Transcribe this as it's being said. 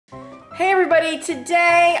Hey everybody,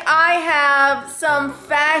 today I have some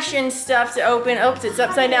fashion stuff to open. Oops, it's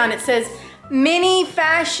upside down. It says mini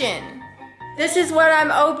fashion. This is what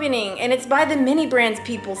I'm opening, and it's by the Mini Brands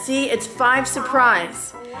people. See, it's 5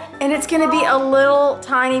 surprise. And it's gonna be a little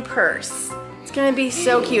tiny purse. It's gonna be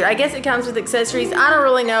so cute. I guess it comes with accessories. I don't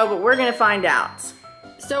really know, but we're gonna find out.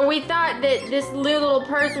 So we thought that this little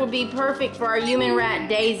purse would be perfect for our human rat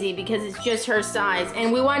Daisy because it's just her size.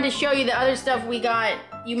 And we wanted to show you the other stuff we got.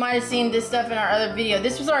 You might have seen this stuff in our other video.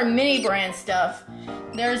 This was our Mini Brand stuff.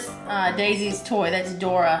 There's Daisy's toy, that's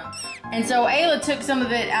Dora. And so Ayla took some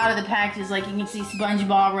of it out of the packages. Like you can see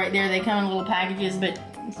SpongeBob right there. They come in little packages, but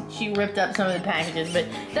she ripped up some of the packages. But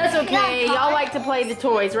that's okay. Y'all like to play the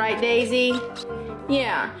toys, right, Daisy?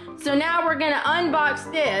 Yeah. So now we're gonna unbox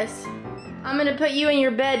this. I'm gonna put you in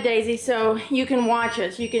your bed, Daisy, so you can watch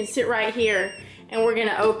us. You can sit right here and we're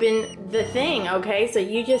gonna open the thing, okay? So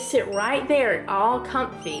you just sit right there, all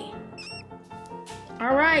comfy.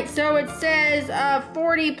 All right, so it says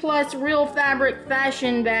 40 plus real fabric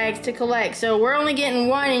fashion bags to collect. So we're only getting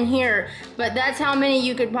one in here, but that's how many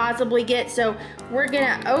you could possibly get. So we're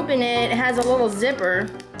gonna open it. It has a little zipper.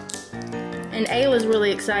 And Ayla's really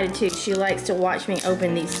excited too. She likes to watch me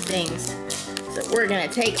open these things. So we're gonna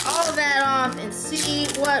take all of that off and see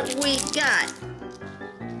what we got.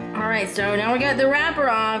 All right, so now we got the wrapper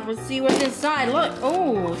off. Let's see what's inside. Look,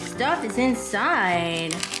 oh, stuff is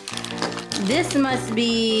inside. This must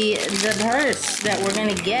be the purse that we're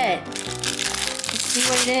gonna get. Let's see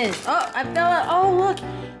what it is. Oh, I fell out. Oh, look,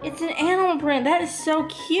 it's an animal print. That is so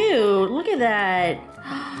cute. Look at that.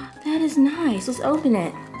 That is nice. Let's open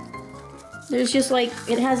it. There's just like,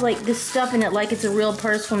 it has like this stuff in it like it's a real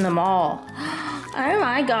purse from the mall. Oh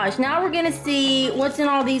my gosh, now we're gonna see what's in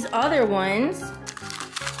all these other ones.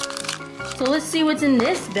 So let's see what's in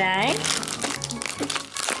this bag.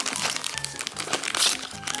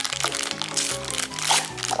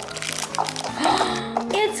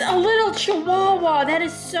 It's a little chihuahua. That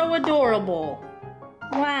is so adorable.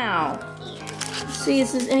 Wow. Let's see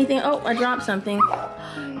if there's anything. Oh, I dropped something.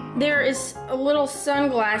 There is a little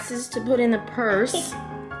sunglasses to put in the purse.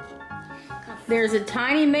 There's a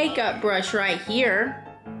tiny makeup brush right here.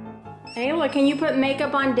 Ayla, can you put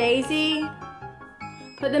makeup on Daisy?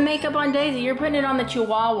 Put the makeup on Daisy. You're putting it on the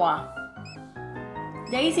chihuahua.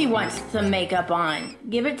 Daisy wants some makeup on.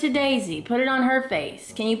 Give it to Daisy. Put it on her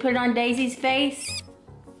face. Can you put it on Daisy's face?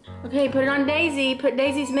 Okay, put it on Daisy. Put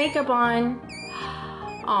Daisy's makeup on.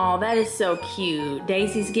 Oh, that is so cute.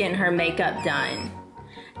 Daisy's getting her makeup done.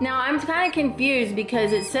 Now, I'm kind of confused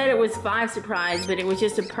because it said it was 5 surprise, but it was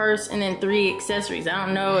just a purse and then 3 accessories. I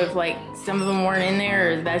don't know if like some of them weren't in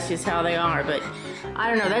there or that's just how they are, but I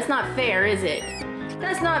don't know. That's not fair, is it?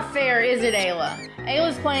 That's not fair, is it, Ayla?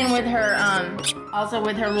 Ayla's playing with her, also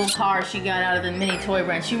with her little car she got out of the Mini Toy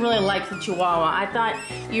Brand. She really likes the Chihuahua. I thought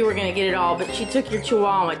you were gonna get it all, but she took your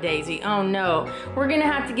Chihuahua, Daisy. Oh no. We're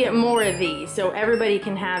gonna have to get more of these so everybody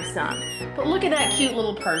can have some. But look at that cute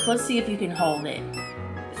little purse. Let's see if you can hold it.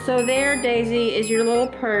 So there, Daisy, is your little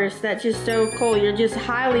purse. That's just so cool. You're just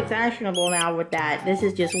highly fashionable now with that. This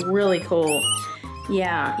is just really cool.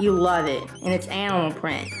 Yeah, you love it. And it's animal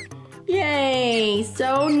print. Yay,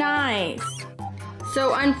 so nice.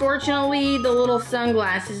 So unfortunately, the little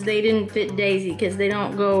sunglasses, they didn't fit Daisy because they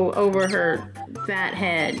don't go over her fat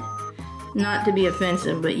head. Not to be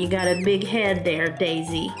offensive, but you got a big head there,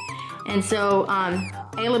 Daisy. And so,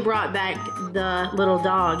 Ayla brought back the little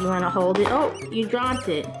dog. You want to hold it? Oh, you dropped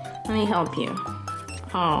it. Let me help you.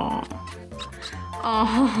 Oh.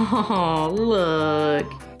 Oh,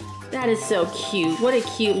 look. That is so cute. What a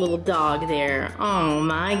cute little dog there. Oh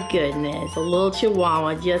my goodness. A little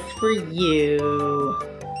chihuahua just for you.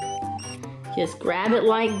 Just grab it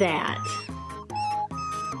like that.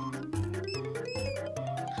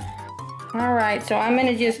 Alright, so I'm going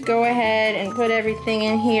to just go ahead and put everything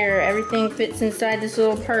in here. Everything fits inside this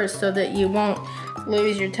little purse so that you won't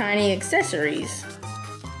lose your tiny accessories.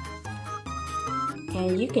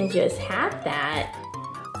 And you can just have that.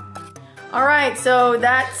 Alright, so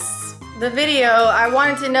that's the video. I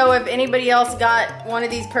wanted to know if anybody else got one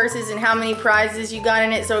of these purses and how many prizes you got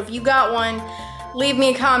in it. So if you got one, leave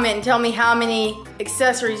me a comment and tell me how many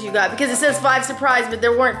accessories you got, because it says 5 surprise, but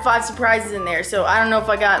there weren't 5 surprises in there. So I don't know if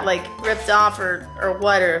I got like ripped off or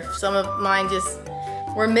what, or if some of mine just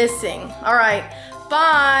were missing. All right,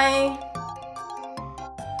 bye.